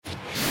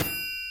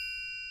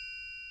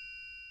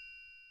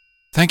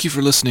Thank you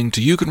for listening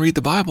to You Can Read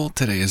the Bible.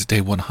 Today is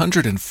day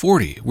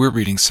 140. We're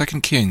reading 2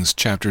 Kings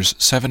chapters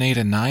 7, 8,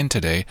 and 9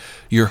 today.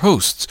 Your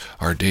hosts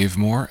are Dave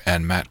Moore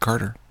and Matt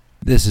Carter.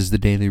 This is the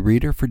Daily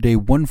Reader for day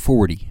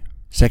 140,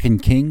 2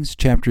 Kings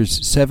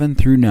chapters 7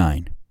 through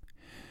 9.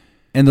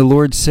 And the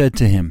Lord said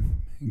to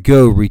him,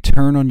 Go,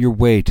 return on your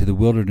way to the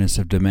wilderness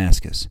of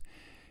Damascus.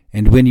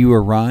 And when you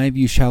arrive,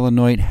 you shall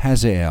anoint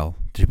Hazael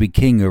to be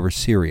king over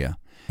Syria.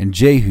 And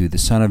Jehu the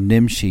son of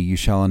Nimshi you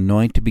shall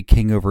anoint to be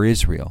king over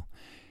Israel.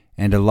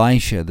 And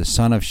Elisha the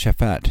son of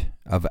Shaphat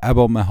of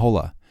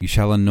Abel-Meholah you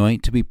shall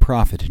anoint to be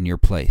prophet in your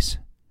place.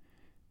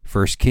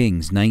 1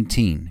 Kings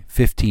 19,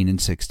 15, and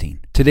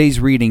 16.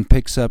 Today's reading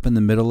picks up in the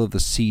middle of the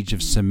siege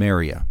of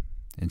Samaria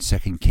in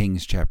 2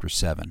 Kings chapter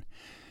 7.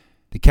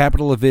 The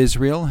capital of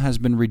Israel has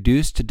been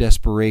reduced to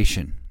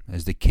desperation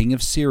as the king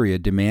of Syria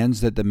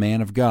demands that the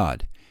man of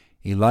God,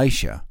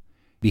 Elisha,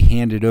 be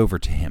handed over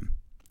to him.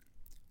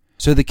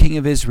 So the king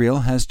of Israel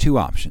has two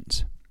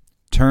options: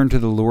 turn to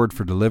the Lord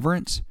for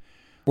deliverance,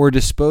 or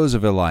dispose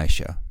of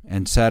Elisha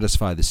and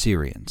satisfy the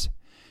Syrians.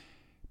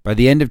 By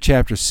the end of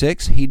chapter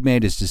 6, he'd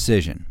made his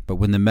decision, but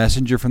when the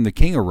messenger from the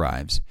king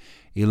arrives,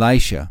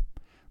 Elisha,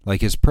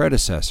 like his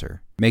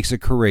predecessor, makes a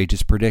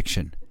courageous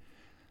prediction.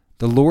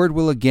 The Lord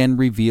will again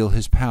reveal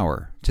his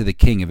power to the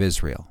king of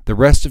Israel. The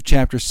rest of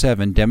chapter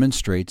 7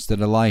 demonstrates that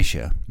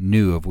Elisha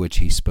knew of which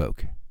he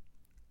spoke.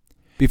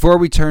 Before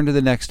we turn to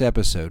the next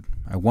episode,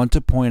 I want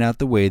to point out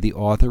the way the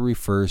author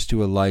refers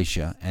to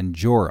Elisha and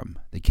Joram,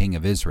 the king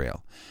of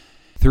Israel.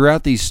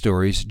 Throughout these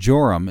stories,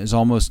 Joram is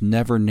almost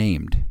never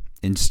named,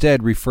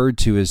 instead referred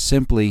to as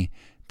simply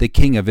the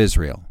king of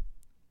Israel.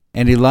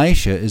 And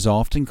Elisha is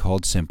often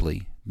called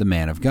simply the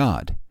man of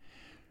God.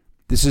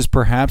 This is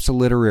perhaps a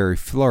literary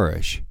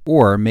flourish,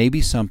 or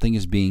maybe something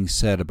is being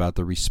said about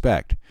the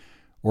respect,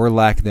 or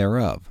lack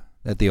thereof,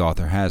 that the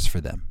author has for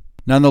them.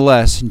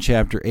 Nonetheless, in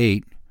chapter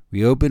 8,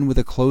 we open with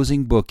a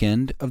closing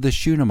bookend of the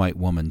Shunammite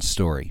woman's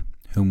story,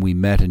 whom we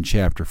met in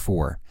chapter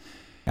 4.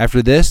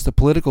 After this, the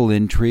political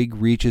intrigue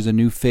reaches a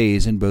new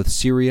phase in both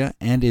Syria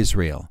and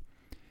Israel,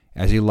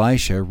 as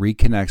Elisha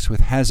reconnects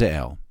with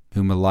Hazael,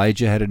 whom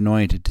Elijah had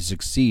anointed to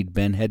succeed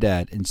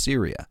Ben-Hadad in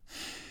Syria.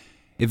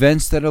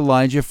 Events that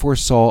Elijah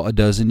foresaw a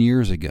dozen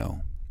years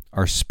ago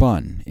are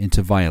spun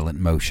into violent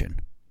motion.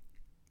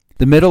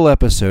 The middle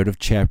episode of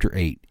chapter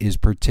 8 is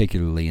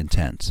particularly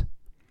intense.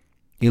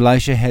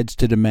 Elisha heads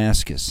to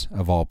Damascus,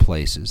 of all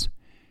places,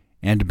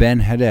 and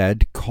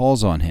Ben-Hadad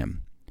calls on him,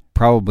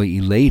 probably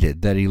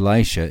elated that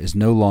Elisha is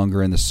no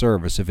longer in the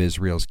service of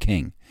Israel's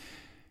king.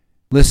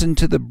 Listen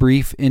to the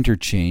brief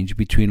interchange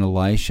between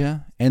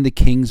Elisha and the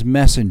king's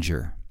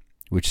messenger,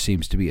 which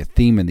seems to be a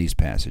theme in these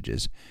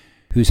passages,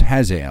 who's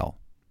Hazael.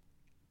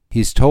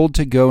 He's told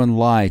to go and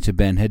lie to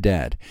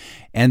Ben-Hadad,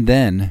 and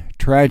then,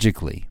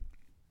 tragically,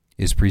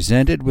 is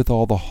presented with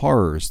all the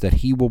horrors that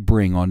he will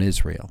bring on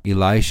Israel.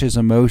 Elisha's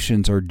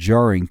emotions are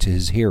jarring to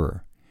his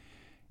hearer,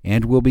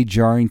 and will be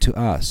jarring to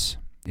us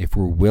if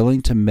we're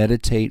willing to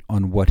meditate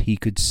on what he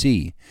could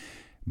see,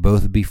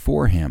 both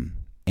before him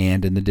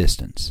and in the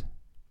distance.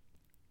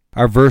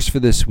 Our verse for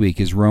this week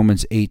is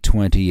Romans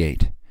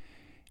 8:28.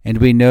 And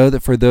we know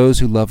that for those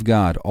who love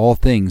God, all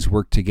things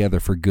work together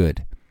for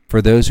good,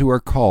 for those who are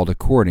called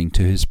according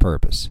to his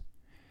purpose.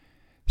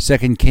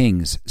 2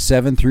 Kings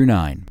 7 through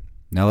 9.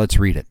 Now let's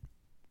read it.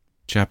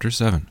 Chapter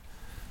 7.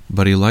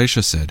 But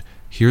Elisha said,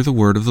 Hear the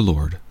word of the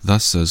Lord.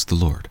 Thus says the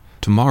Lord.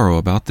 Tomorrow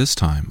about this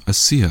time a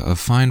seah of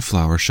fine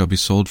flour shall be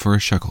sold for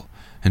a shekel,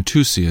 and 2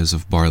 seahs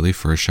of barley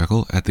for a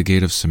shekel at the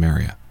gate of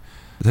Samaria.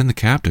 Then the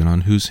captain,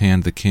 on whose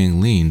hand the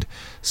king leaned,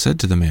 said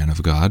to the man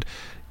of God,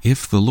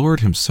 If the Lord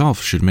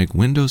himself should make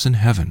windows in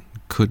heaven,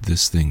 could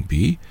this thing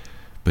be?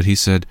 But he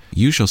said,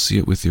 You shall see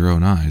it with your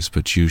own eyes,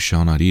 but you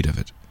shall not eat of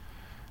it.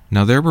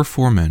 Now there were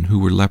 4 men who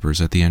were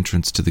lepers at the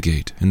entrance to the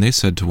gate, and they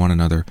said to one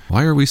another,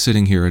 Why are we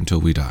sitting here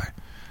until we die?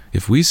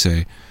 If we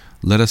say,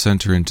 Let us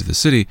enter into the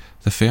city,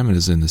 the famine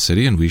is in the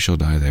city, and we shall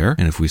die there.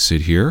 And if we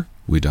sit here,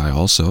 we die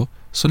also.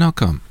 So now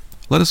come,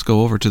 let us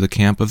go over to the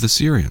camp of the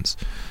Syrians.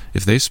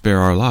 If they spare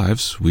our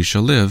lives, we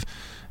shall live,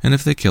 and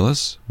if they kill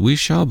us, we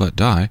shall but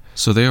die.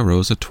 So they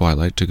arose at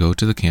twilight to go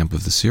to the camp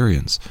of the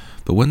Syrians.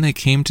 But when they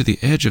came to the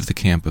edge of the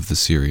camp of the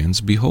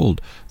Syrians,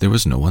 behold, there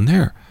was no one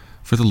there.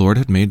 For the Lord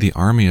had made the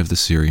army of the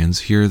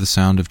Syrians hear the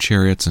sound of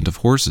chariots and of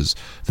horses,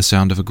 the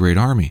sound of a great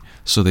army.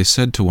 So they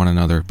said to one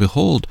another,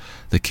 Behold,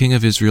 the king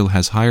of Israel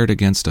has hired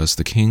against us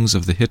the kings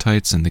of the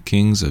Hittites and the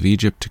kings of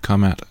Egypt to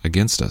come out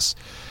against us.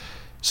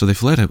 So they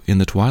fled in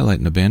the twilight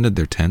and abandoned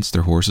their tents,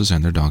 their horses,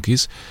 and their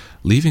donkeys,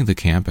 leaving the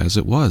camp as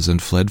it was,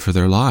 and fled for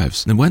their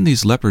lives. And when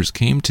these lepers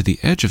came to the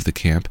edge of the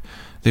camp,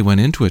 they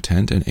went into a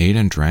tent and ate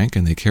and drank,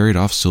 and they carried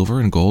off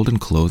silver and gold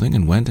and clothing,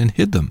 and went and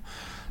hid them.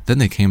 Then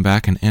they came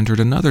back and entered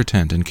another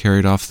tent, and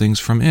carried off things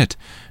from it,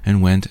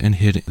 and went and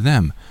hid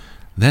them.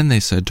 Then they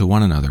said to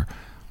one another,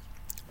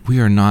 We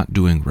are not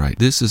doing right.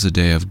 This is a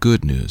day of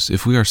good news.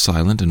 If we are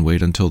silent and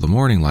wait until the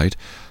morning light,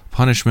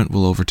 punishment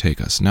will overtake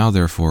us. Now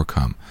therefore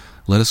come,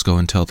 let us go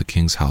and tell the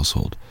king's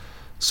household.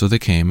 So they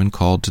came and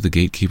called to the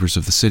gatekeepers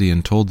of the city,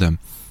 and told them,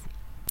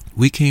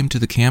 We came to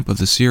the camp of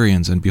the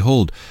Syrians, and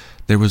behold,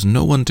 there was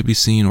no one to be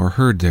seen or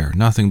heard there,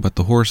 nothing but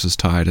the horses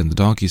tied and the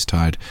donkeys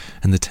tied,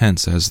 and the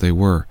tents as they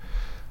were.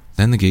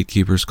 Then the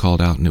gatekeepers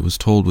called out, and it was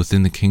told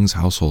within the king's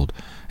household.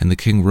 And the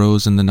king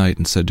rose in the night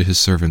and said to his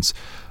servants,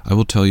 I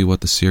will tell you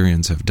what the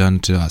Syrians have done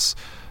to us.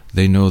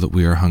 They know that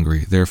we are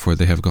hungry. Therefore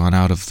they have gone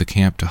out of the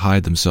camp to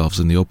hide themselves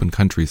in the open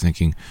country,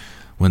 thinking,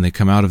 when they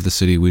come out of the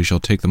city, we shall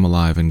take them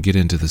alive and get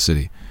into the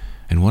city.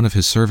 And one of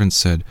his servants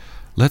said,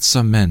 Let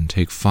some men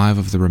take 5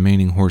 of the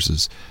remaining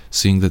horses,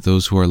 seeing that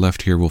those who are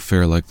left here will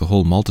fare like the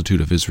whole multitude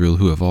of Israel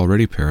who have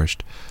already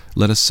perished.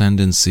 Let us send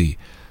and see.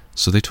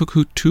 So they took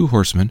 2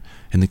 horsemen,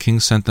 and the king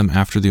sent them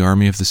after the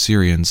army of the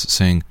Syrians,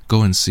 saying,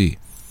 Go and see.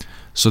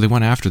 So they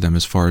went after them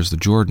as far as the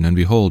Jordan, and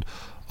behold,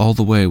 all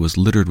the way was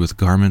littered with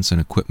garments and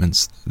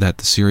equipments that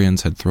the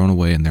Syrians had thrown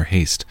away in their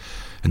haste.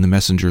 And the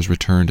messengers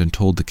returned and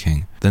told the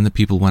king. Then the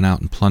people went out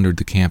and plundered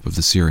the camp of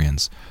the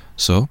Syrians.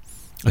 So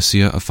a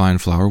seah of fine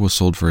flour was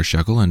sold for a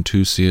shekel, and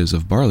 2 seahs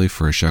of barley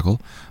for a shekel,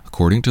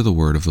 according to the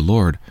word of the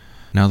Lord.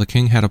 Now the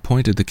king had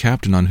appointed the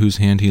captain on whose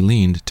hand he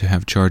leaned to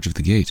have charge of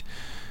the gate.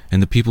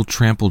 And the people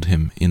trampled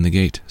him in the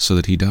gate, so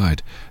that he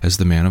died, as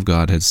the man of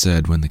God had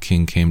said when the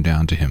king came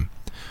down to him.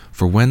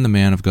 For when the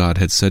man of God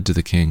had said to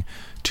the king,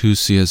 2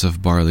 seahs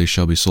of barley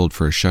shall be sold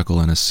for a shekel,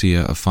 and a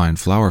seah of fine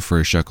flour for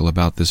a shekel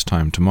about this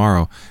time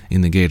tomorrow in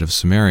the gate of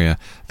Samaria,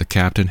 the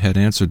captain had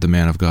answered the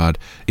man of God,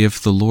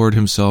 If the Lord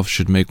himself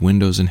should make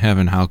windows in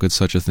heaven, how could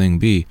such a thing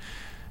be?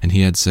 And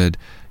he had said,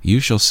 You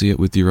shall see it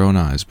with your own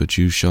eyes, but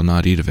you shall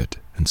not eat of it.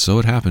 And so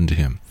it happened to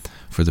him,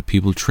 for the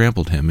people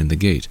trampled him in the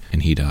gate,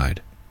 and he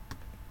died.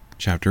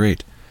 Chapter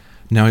 8.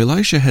 Now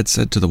Elisha had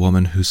said to the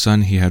woman whose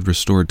son he had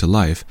restored to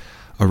life,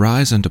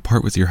 Arise and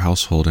depart with your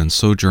household, and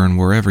sojourn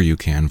wherever you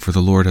can, for the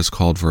Lord has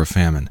called for a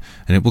famine,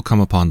 and it will come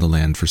upon the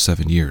land for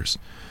 7 years.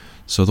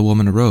 So the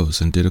woman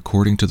arose, and did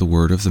according to the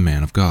word of the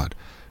man of God.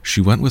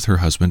 She went with her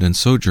husband, and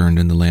sojourned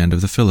in the land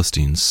of the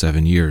Philistines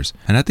 7 years.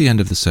 And at the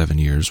end of the 7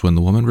 years, when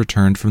the woman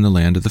returned from the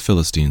land of the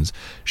Philistines,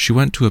 she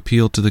went to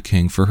appeal to the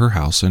king for her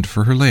house and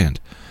for her land.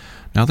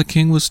 Now the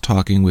king was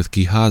talking with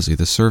Gehazi,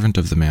 the servant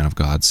of the man of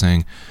God,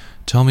 saying,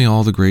 Tell me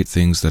all the great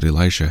things that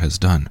Elisha has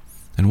done.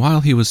 And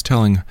while he was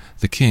telling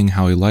the king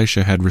how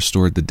Elisha had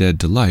restored the dead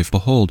to life,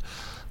 behold,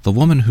 the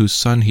woman whose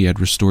son he had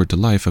restored to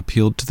life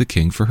appealed to the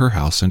king for her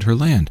house and her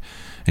land.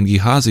 And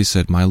Gehazi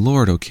said, My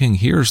lord, O king,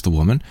 here is the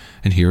woman,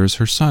 and here is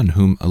her son,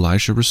 whom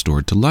Elisha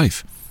restored to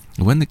life.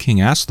 And when the king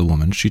asked the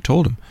woman, she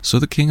told him. So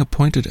the king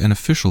appointed an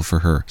official for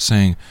her,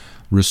 saying,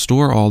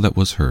 Restore all that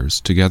was hers,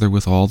 together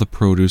with all the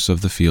produce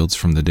of the fields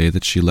from the day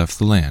that she left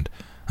the land,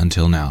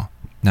 until now.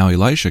 Now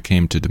Elisha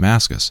came to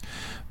Damascus.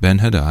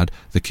 Ben-Hadad,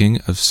 the king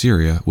of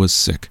Syria, was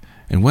sick.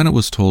 And when it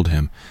was told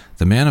him,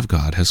 The man of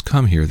God has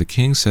come here, the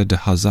king said to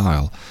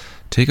Hazael,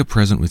 Take a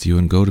present with you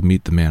and go to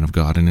meet the man of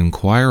God, and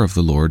inquire of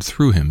the Lord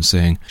through him,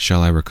 saying,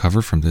 Shall I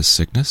recover from this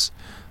sickness?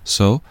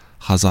 So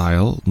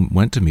Hazael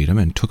went to meet him,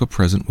 and took a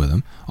present with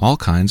him, all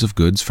kinds of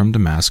goods from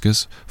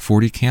Damascus,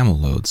 40 camel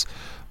loads.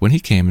 When he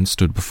came and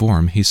stood before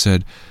him, he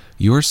said,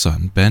 Your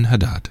son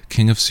Ben-Hadad,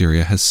 king of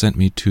Syria, has sent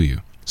me to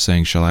you,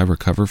 saying, Shall I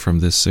recover from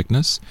this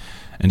sickness?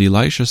 And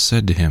Elisha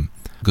said to him,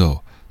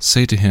 Go,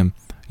 say to him,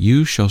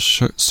 You shall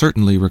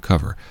certainly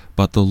recover,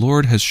 but the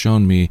Lord has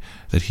shown me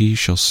that he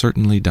shall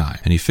certainly die.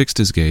 And he fixed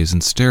his gaze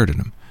and stared at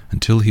him,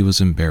 until he was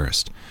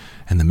embarrassed.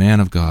 And the man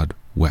of God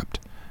wept.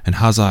 And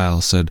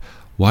Hazael said,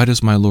 Why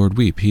does my lord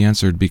weep? He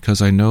answered,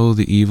 Because I know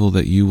the evil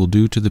that you will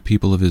do to the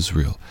people of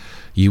Israel.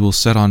 You will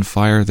set on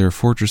fire their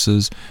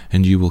fortresses,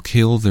 and you will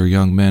kill their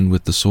young men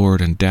with the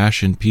sword, and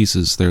dash in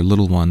pieces their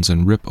little ones,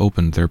 and rip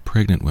open their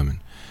pregnant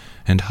women.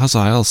 And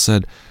Hazael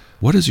said,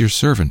 What is your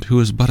servant, who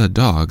is but a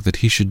dog, that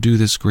he should do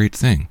this great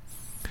thing?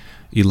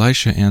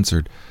 Elisha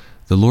answered,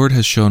 The Lord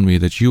has shown me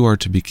that you are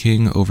to be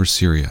king over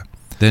Syria.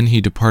 Then he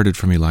departed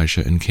from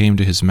Elisha, and came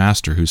to his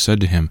master, who said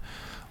to him,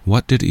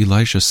 What did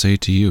Elisha say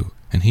to you?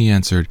 And he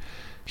answered,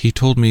 He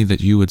told me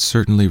that you would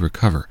certainly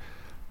recover.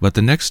 But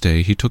the next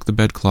day he took the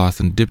bedcloth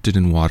and dipped it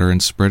in water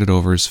and spread it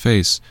over his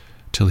face,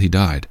 till he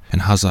died.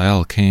 And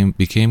Hazael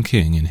became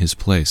king in his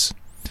place.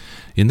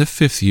 In the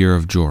 5th year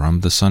of Joram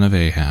the son of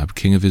Ahab,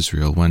 king of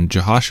Israel, when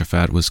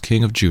Jehoshaphat was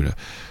king of Judah,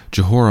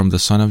 Jehoram the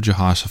son of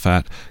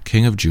Jehoshaphat,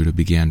 king of Judah,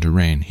 began to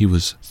reign. He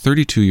was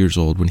 32 years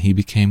old when he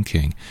became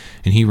king,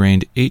 and he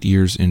reigned 8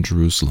 years in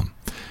Jerusalem.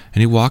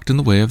 And he walked in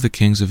the way of the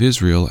kings of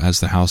Israel, as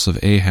the house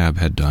of Ahab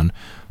had done,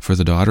 for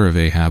the daughter of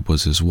Ahab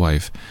was his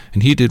wife,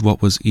 and he did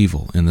what was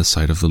evil in the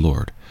sight of the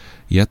Lord.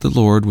 Yet the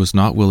Lord was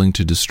not willing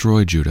to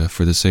destroy Judah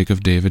for the sake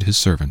of David his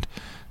servant,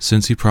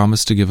 since he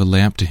promised to give a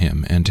lamp to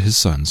him and to his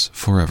sons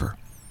forever.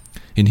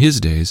 In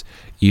his days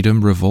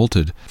Edom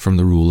revolted from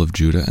the rule of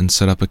Judah and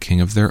set up a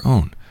king of their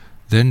own.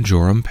 Then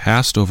Joram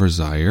passed over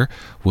Zair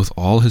with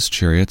all his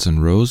chariots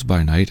and rose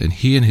by night, and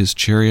he and his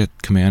chariot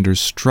commanders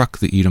struck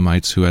the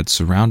Edomites who had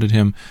surrounded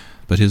him,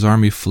 but his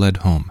army fled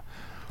home.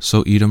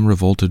 So Edom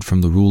revolted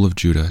from the rule of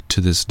Judah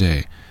to this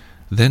day.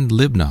 Then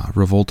Libnah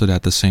revolted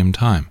at the same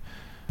time.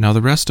 Now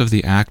the rest of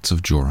the acts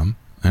of Joram,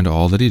 and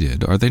all that he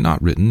did, are they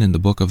not written in the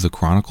book of the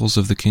Chronicles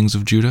of the kings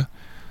of Judah?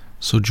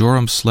 So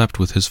Joram slept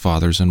with his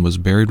fathers and was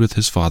buried with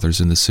his fathers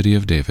in the city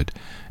of David,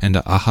 and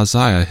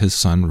Ahaziah his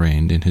son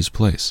reigned in his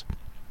place.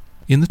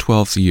 In the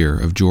 12th year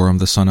of Joram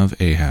the son of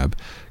Ahab,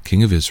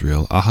 king of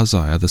Israel,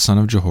 Ahaziah the son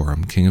of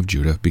Jehoram, king of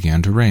Judah,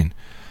 began to reign.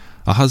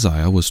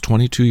 Ahaziah was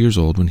 22 years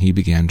old when he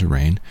began to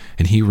reign,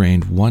 and he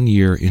reigned 1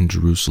 year in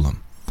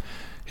Jerusalem.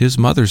 His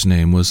mother's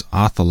name was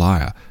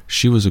Athaliah.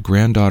 She was a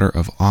granddaughter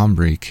of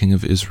Omri, king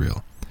of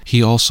Israel.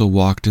 He also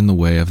walked in the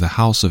way of the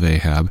house of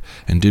Ahab,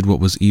 and did what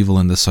was evil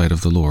in the sight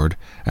of the Lord,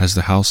 as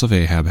the house of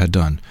Ahab had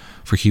done,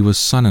 for he was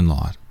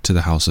son-in-law to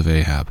the house of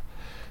Ahab.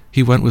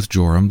 He went with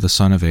Joram the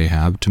son of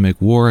Ahab to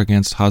make war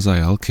against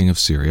Hazael king of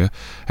Syria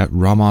at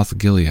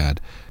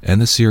Ramoth-Gilead,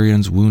 and the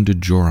Syrians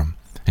wounded Joram.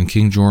 And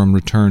King Joram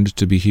returned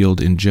to be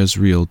healed in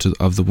Jezreel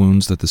of the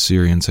wounds that the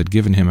Syrians had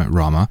given him at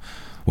Ramah,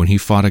 when he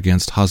fought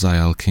against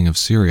Hazael king of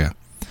Syria.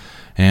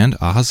 And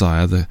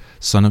Ahaziah the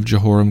son of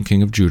Jehoram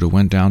king of Judah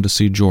went down to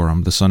see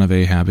Joram the son of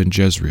Ahab in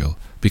Jezreel,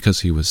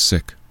 because he was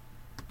sick.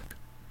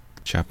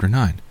 Chapter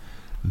 9.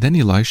 Then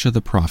Elisha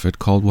the prophet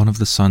called one of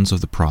the sons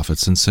of the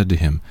prophets and said to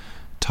him,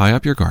 Tie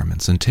up your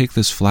garments, and take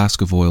this flask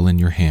of oil in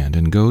your hand,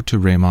 and go to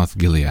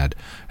Ramoth-Gilead.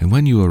 And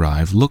when you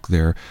arrive, look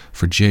there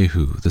for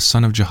Jehu the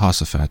son of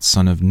Jehoshaphat,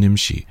 son of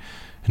Nimshi,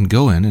 and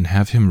go in and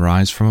have him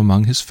rise from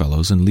among his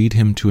fellows, and lead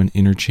him to an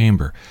inner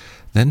chamber.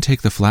 Then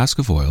take the flask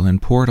of oil,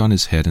 and pour it on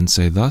his head, and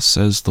say, Thus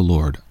says the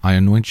Lord, I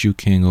anoint you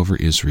king over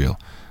Israel.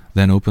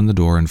 Then open the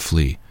door and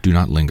flee. Do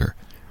not linger.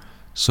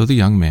 So the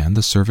young man,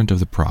 the servant of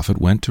the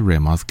prophet, went to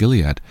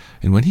Ramoth-Gilead.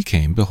 And when he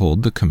came,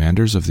 behold, the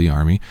commanders of the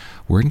army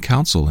were in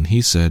council, and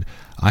he said,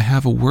 I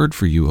have a word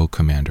for you, O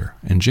commander.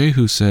 And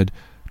Jehu said,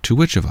 To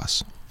which of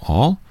us?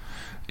 All?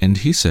 And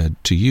he said,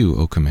 To you,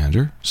 O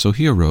commander. So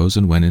he arose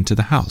and went into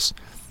the house.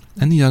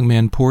 And the young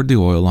man poured the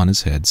oil on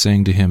his head,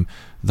 saying to him,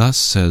 Thus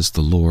says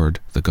the Lord,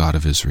 the God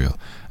of Israel,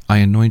 I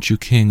anoint you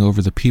king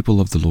over the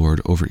people of the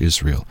Lord over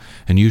Israel,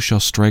 and you shall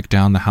strike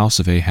down the house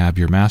of Ahab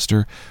your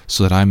master,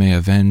 so that I may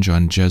avenge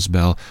on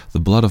Jezebel the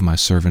blood of my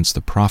servants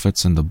the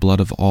prophets, and the blood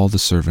of all the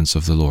servants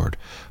of the Lord.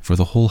 For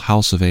the whole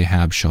house of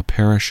Ahab shall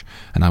perish,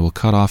 and I will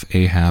cut off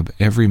Ahab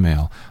every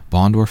male,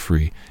 bond or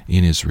free,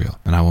 in Israel.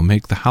 And I will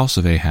make the house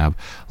of Ahab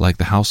like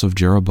the house of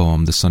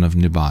Jeroboam the son of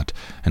Nebat,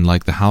 and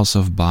like the house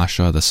of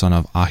Baasha the son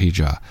of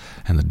Ahijah.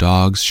 And the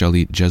dogs shall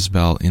eat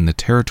Jezebel in the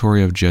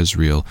territory of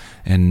Jezreel,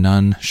 and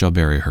none shall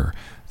bury her.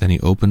 Then he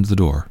opened the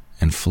door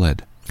and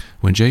fled.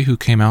 When Jehu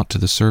came out to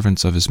the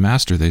servants of his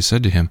master, they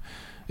said to him,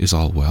 Is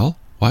all well?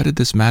 Why did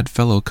this mad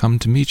fellow come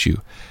to meet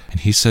you? And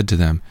he said to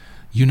them,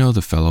 You know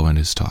the fellow and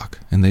his talk.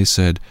 And they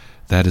said,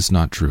 That is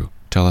not true.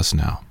 Tell us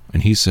now.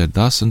 And he said,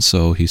 Thus and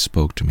so he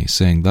spoke to me,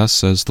 saying, Thus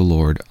says the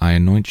Lord, I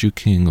anoint you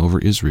king over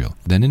Israel.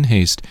 Then in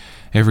haste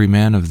every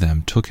man of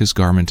them took his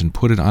garment and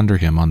put it under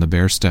him on the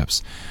bare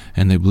steps,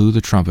 and they blew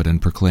the trumpet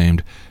and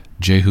proclaimed,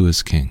 Jehu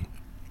is king.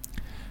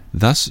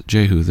 Thus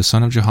Jehu the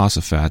son of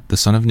Jehoshaphat, the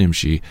son of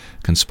Nimshi,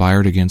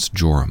 conspired against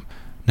Joram.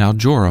 Now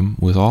Joram,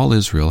 with all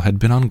Israel, had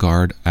been on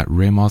guard at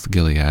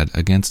Ramoth-Gilead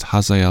against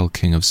Hazael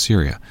king of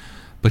Syria.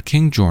 But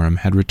King Joram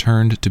had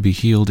returned to be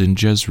healed in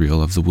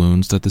Jezreel of the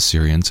wounds that the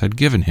Syrians had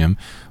given him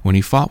when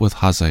he fought with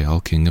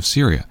Hazael king of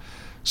Syria.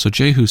 So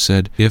Jehu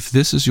said, If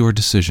this is your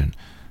decision,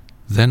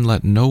 then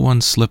let no one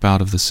slip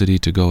out of the city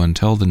to go and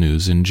tell the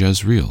news in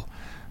Jezreel.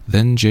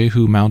 Then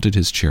Jehu mounted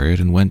his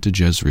chariot and went to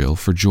Jezreel,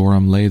 for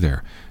Joram lay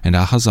there, and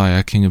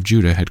Ahaziah king of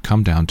Judah had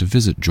come down to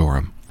visit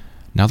Joram.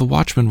 Now the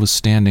watchman was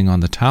standing on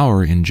the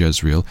tower in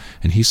Jezreel,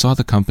 and he saw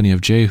the company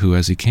of Jehu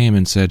as he came,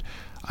 and said,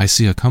 I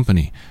see a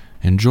company.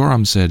 And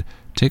Joram said,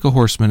 Take a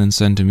horseman and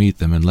send to meet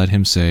them, and let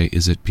him say,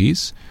 Is it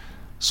peace?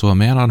 So a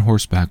man on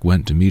horseback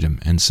went to meet him,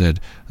 and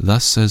said,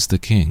 Thus says the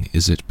king,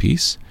 Is it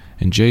peace?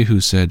 And Jehu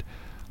said,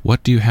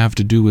 What do you have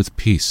to do with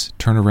peace?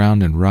 Turn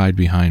around and ride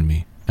behind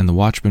me. And the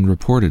watchman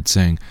reported,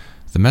 saying,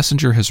 The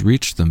messenger has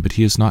reached them, but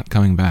he is not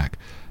coming back.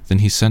 Then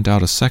he sent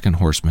out a second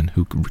horseman,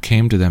 who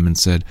came to them and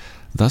said,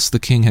 Thus the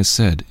king has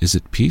said, Is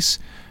it peace?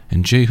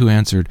 And Jehu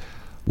answered,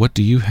 What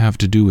do you have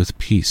to do with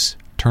peace?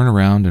 Turn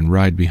around and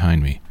ride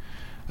behind me.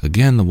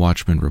 Again the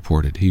watchman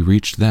reported, He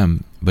reached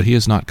them, but he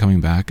is not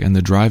coming back, and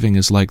the driving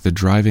is like the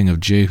driving of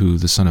Jehu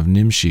the son of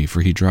Nimshi,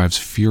 for he drives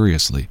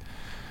furiously.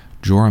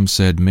 Joram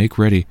said, Make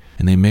ready,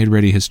 and they made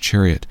ready his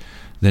chariot.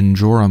 Then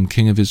Joram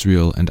king of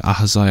Israel and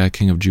Ahaziah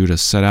king of Judah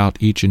set out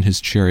each in his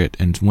chariot,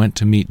 and went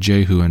to meet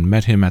Jehu, and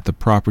met him at the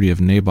property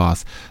of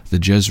Naboth the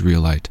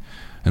Jezreelite.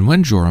 And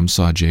when Joram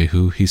saw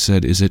Jehu, he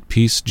said, Is it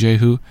peace,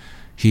 Jehu?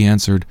 He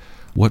answered,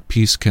 What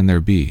peace can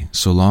there be,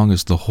 so long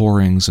as the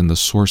whorings and the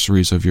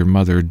sorceries of your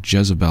mother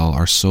Jezebel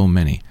are so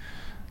many?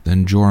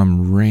 Then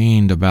Joram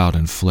reined about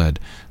and fled,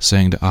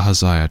 saying to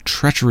Ahaziah,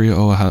 Treachery,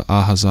 O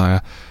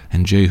Ahaziah!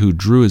 And Jehu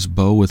drew his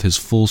bow with his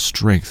full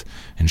strength,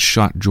 and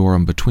shot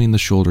Joram between the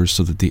shoulders,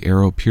 so that the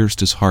arrow pierced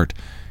his heart,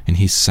 and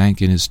he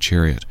sank in his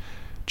chariot.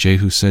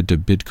 Jehu said to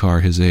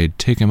Bidkar his aide,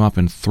 Take him up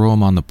and throw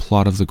him on the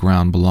plot of the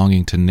ground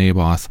belonging to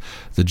Naboth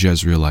the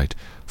Jezreelite.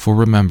 For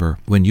remember,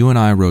 when you and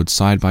I rode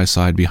side by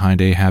side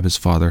behind Ahab his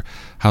father,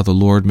 how the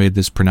Lord made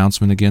this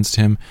pronouncement against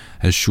him,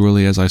 As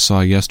surely as I saw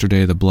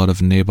yesterday the blood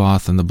of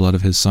Naboth and the blood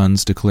of his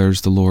sons,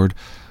 declares the Lord,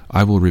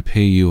 I will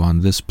repay you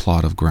on this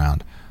plot of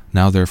ground.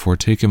 Now therefore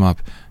take him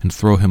up and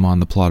throw him on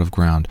the plot of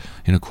ground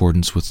in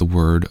accordance with the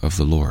word of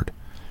the Lord."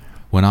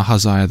 When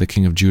Ahaziah the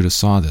king of Judah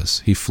saw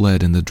this, he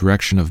fled in the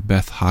direction of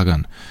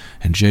Beth-Hagan,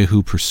 and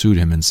Jehu pursued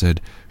him and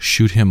said,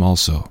 "Shoot him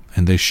also."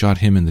 And they shot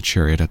him in the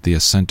chariot at the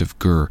ascent of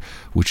Gur,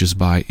 which is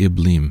by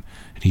Ibleam.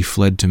 And he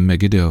fled to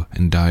Megiddo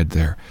and died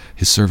there.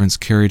 His servants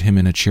carried him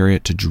in a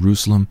chariot to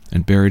Jerusalem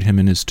and buried him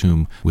in his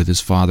tomb with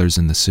his fathers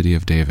in the city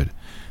of David.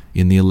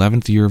 In the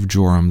 11th year of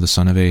Joram the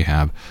son of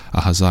Ahab,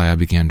 Ahaziah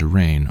began to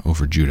reign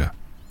over Judah.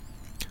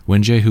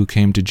 When Jehu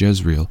came to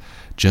Jezreel,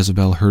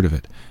 Jezebel heard of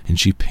it, and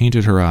she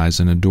painted her eyes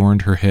and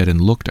adorned her head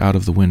and looked out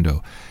of the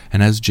window.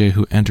 And as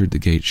Jehu entered the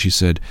gate, she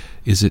said,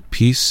 "Is it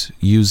peace,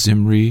 you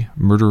Zimri,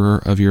 murderer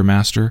of your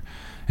master?"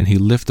 And he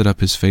lifted up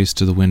his face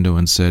to the window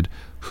and said,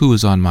 "Who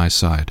is on my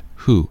side?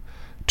 Who?"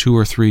 2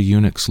 or 3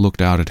 eunuchs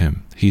looked out at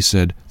him. He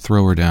said,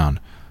 "Throw her down."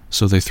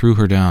 So they threw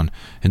her down,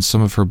 and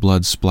some of her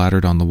blood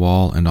splattered on the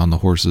wall and on the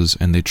horses,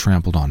 and they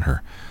trampled on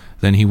her.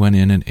 Then he went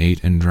in and ate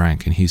and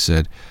drank, and he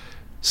said,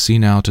 "See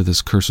now to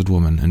this cursed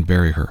woman, and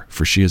bury her,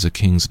 for she is a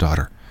king's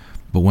daughter."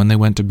 But when they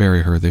went to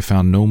bury her, they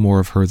found no more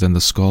of her than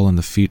the skull and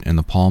the feet and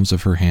the palms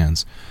of her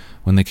hands.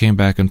 When they came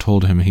back and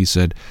told him, he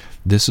said,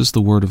 "This is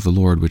the word of the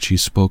Lord which he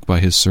spoke by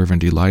his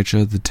servant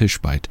Elijah the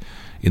Tishbite.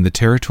 In the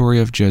territory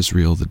of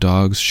Jezreel the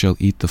dogs shall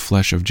eat the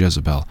flesh of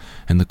Jezebel,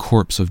 and the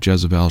corpse of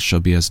Jezebel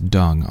shall be as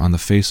dung on the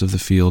face of the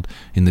field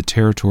in the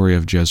territory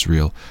of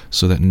Jezreel,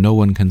 so that no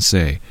one can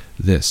say,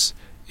 'This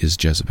is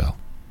Jezebel.'"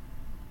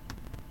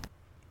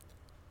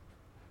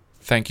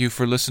 Thank you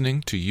for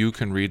listening to You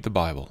Can Read the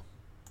Bible.